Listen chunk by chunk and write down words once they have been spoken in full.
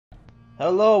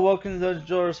Hello, welcome to the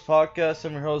Doors Podcast.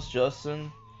 I'm your host,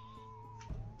 Justin.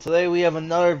 Today we have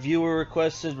another viewer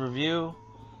requested review.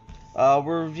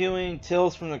 We're reviewing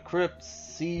Tales from the Crypt,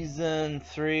 Season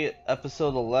 3,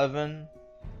 Episode 11,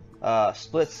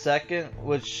 Split Second,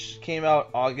 which came out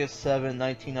August 7,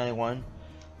 1991.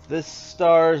 This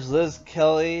stars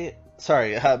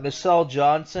Michelle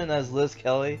Johnson as Liz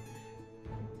Kelly,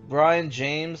 Brion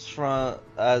James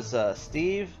as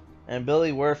Steve, and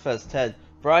Billy Wirth as Ted.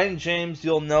 Brion James,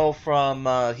 you'll know from,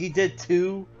 he did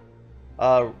two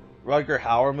Rutger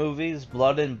Hauer movies,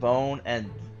 Blood and Bone and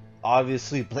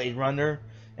obviously Blade Runner.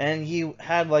 And he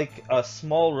had like a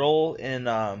small role in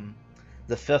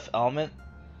The Fifth Element.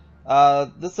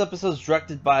 This episode is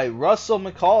directed by Russell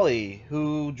Mulcuhy,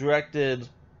 who directed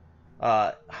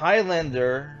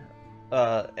Highlander,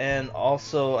 and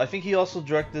also, I think he also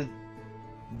directed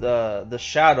The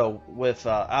Shadow with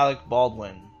Alec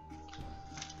Baldwin.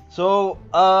 So,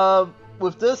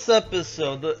 with this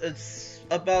episode, it's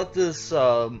about this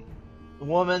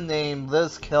woman named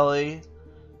Liz Kelly,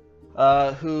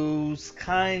 who's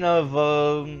kind of,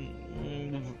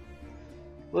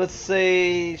 let's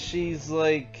say she's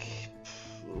like,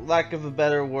 lack of a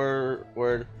better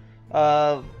word,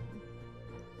 not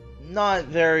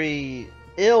very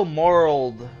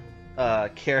ill-moraled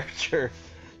character.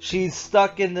 She's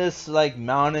stuck in this like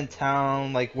mountain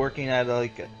town, like working at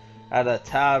a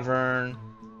tavern.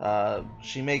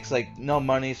 She makes like no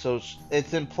money, so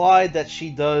it's implied that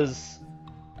she does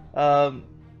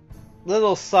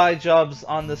little side jobs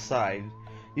on the side,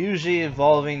 usually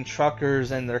involving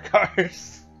truckers and their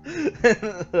cars and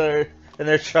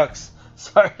their trucks.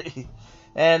 Sorry,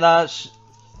 and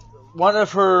one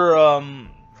of her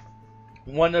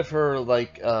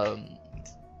like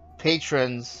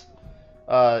patrons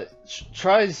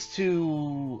tries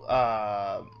to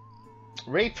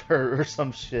rape her or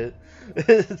some shit.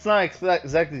 It's not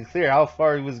exactly clear how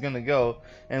far he was gonna go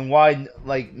and why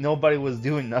like nobody was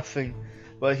doing nothing,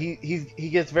 but he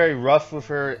gets very rough with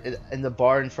her in the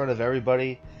bar in front of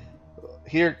everybody.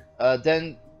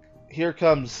 Then here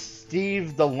comes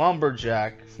Steve the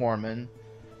lumberjack foreman,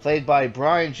 played by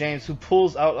Brion James, who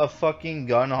pulls out a fucking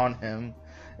gun on him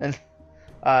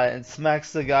and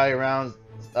smacks the guy around,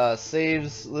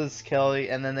 saves Liz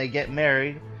Kelly, and then they get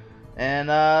married. And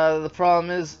the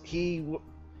problem is he's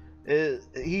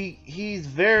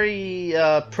very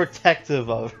protective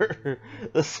of her,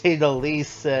 to say the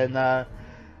least. And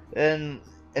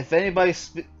if anybody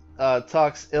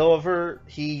talks ill of her,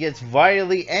 he gets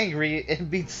violently angry and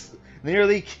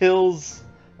nearly kills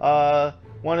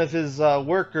one of his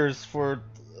workers for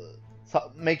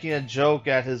making a joke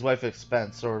at his wife's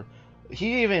expense. Or he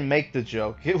didn't even make the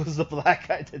joke. It was the black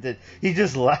guy that did. He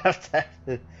just laughed at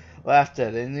it.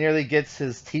 And nearly gets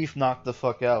his teeth knocked the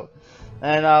fuck out.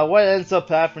 And what ends up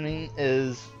happening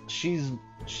is she's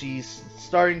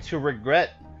starting to regret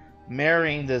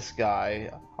marrying this guy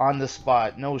on the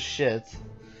spot. No shit.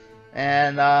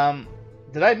 And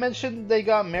did I mention they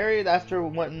got married after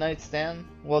one night stand?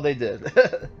 Well, they did.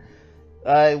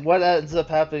 What ends up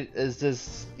happening is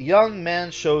this young man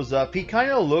shows up. He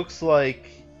kind of looks like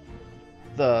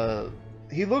the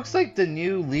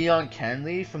new Leon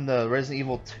Kennedy from the Resident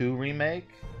Evil 2 remake.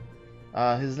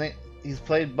 He's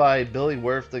played by Billy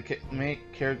Wirth. The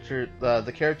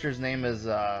character's name is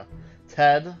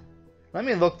Ted. Let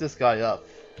me look this guy up.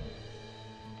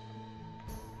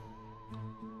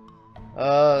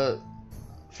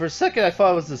 For a second I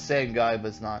thought it was the same guy, but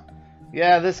it's not.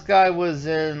 Yeah, this guy was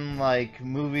in like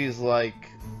movies like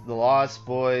The Lost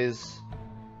Boys,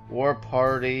 War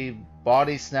Party,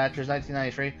 Body Snatchers,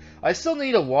 1993. I still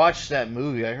need to watch that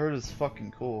movie. I heard it's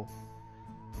fucking cool.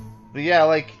 But yeah,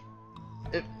 like,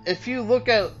 if you look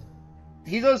at,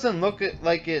 he doesn't look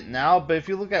like it now, but if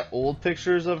you look at old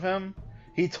pictures of him,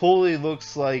 he totally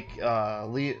looks like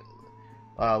Leon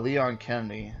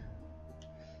Kennedy.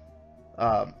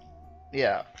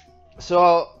 Yeah.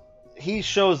 So he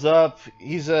shows up.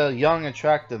 He's a young,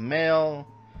 attractive male.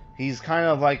 He's kind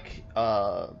of like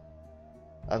not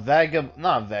a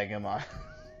vagabond.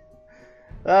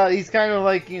 He's kind of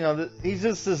like, you know, he's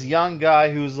just this young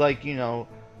guy who's like, you know,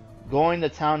 going to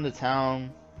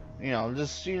town, you know,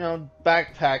 just, you know,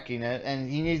 backpacking it, and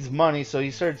he needs money, so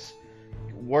he starts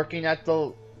working at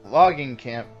the logging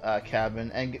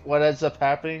cabin, and what ends up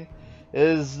happening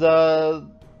is the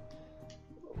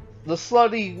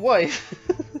slutty wife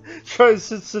tries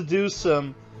to seduce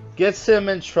him, gets him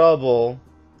in trouble,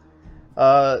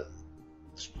 and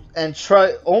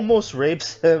almost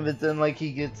rapes him, and then like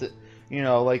he gets it, you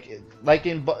know,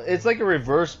 it's like a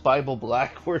reverse Bible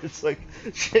Black, where it's like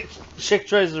chick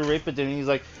tries to rape a dude, and he's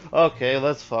like, okay,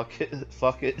 let's fuck it.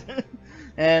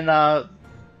 And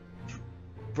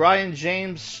Brion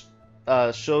James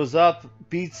shows up,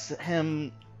 beats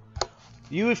him.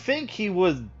 You would think he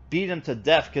would beat him to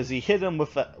death because he hit him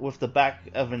with the back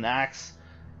of an axe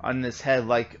on his head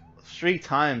like 3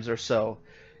 times or so.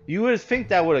 You would think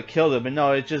that would have killed him, but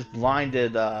no, it just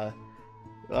blinded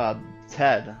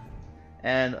Ted.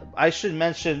 And I should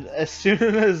mention, as soon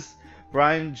as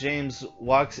Brion James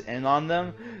walks in on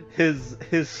them, his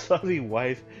slutty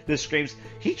wife just screams,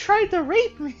 "He tried to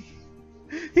rape me!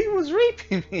 He was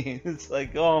raping me!" It's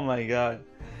like, oh my god.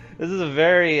 This is a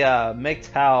very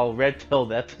MGTOW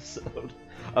red-pilled episode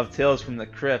of Tales from the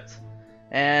Crypt.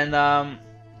 And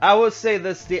I would say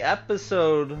this, the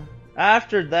episode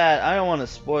after that, I don't want to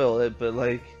spoil it, but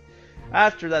like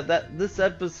after that, this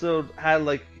episode had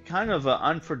like kind of an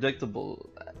unpredictable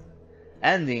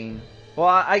ending. Well,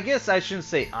 I guess I shouldn't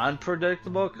say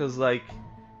unpredictable, because like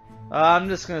I'm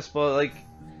just gonna spoil it. Like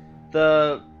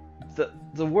the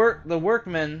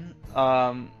workmen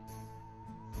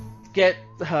get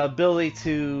Ted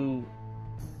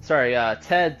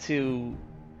to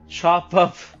chop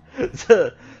up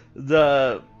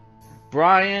the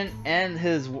Brion and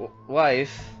his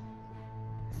wife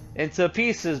into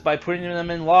pieces by putting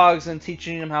them in logs and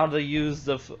teaching him how to use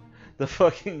the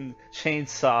fucking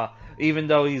chainsaw, even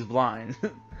though he's blind.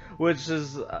 Which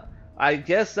is, I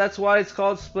guess that's why it's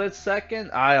called Split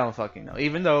Second. I don't fucking know.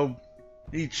 Even though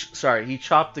he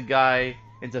chopped the guy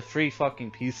into 3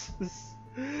 fucking pieces.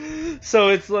 So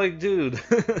it's like, dude.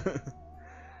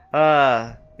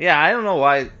 Yeah, I don't know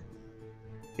why.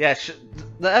 Yeah,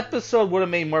 the episode would have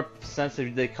made more sense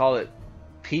if they call it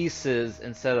Pieces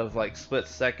instead of like Split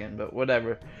Second, but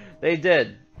whatever. They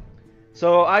did.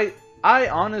 So I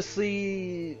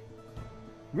honestly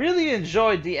really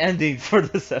enjoyed the ending for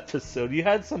this episode. You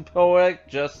had some poetic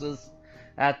justice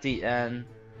at the end.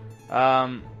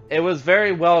 It was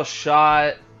very well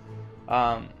shot.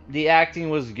 The acting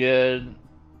was good.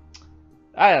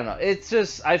 I don't know. It's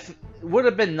just, would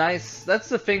have been nice. That's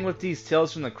the thing with these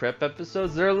Tales from the Crypt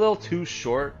episodes. They're a little too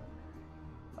short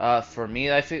for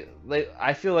me. I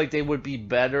feel like they would be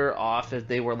better off if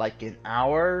they were like an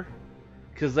hour.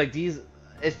 Because like these,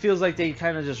 it feels like they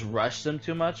kind of just rushed them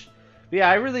too much. But yeah,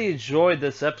 I really enjoyed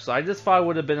this episode. I just thought it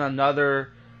would have been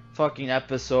another fucking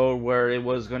episode where it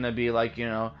was going to be like, you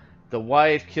know, the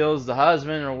wife kills the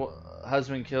husband or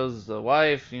husband kills the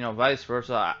wife, you know, vice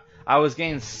versa. I was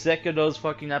getting sick of those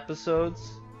fucking episodes.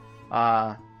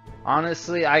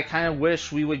 Honestly, I kind of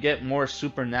wish we would get more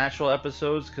supernatural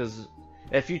episodes, because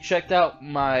if you checked out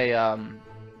my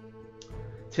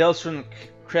Tales from the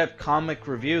Crypt comic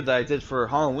review that I did for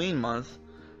Halloween month,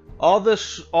 all the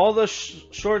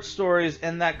short stories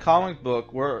in that comic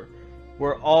book were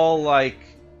all like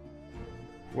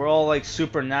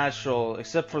supernatural,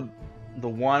 except for the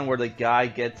one where the guy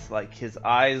gets like his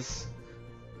eyes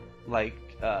like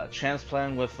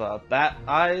transplanted with bat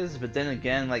eyes, but then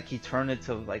again like he turned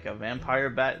into like a vampire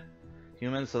bat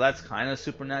human, so that's kind of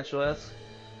supernatural-esque.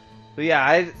 But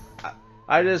yeah,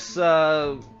 I just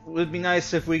would be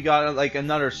nice if we got like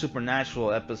another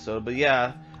supernatural episode. But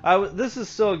yeah, this is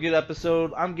still a good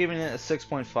episode. I'm giving it a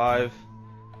 6.5.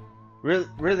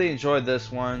 Really enjoyed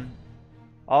this one.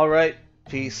 Alright,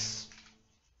 peace.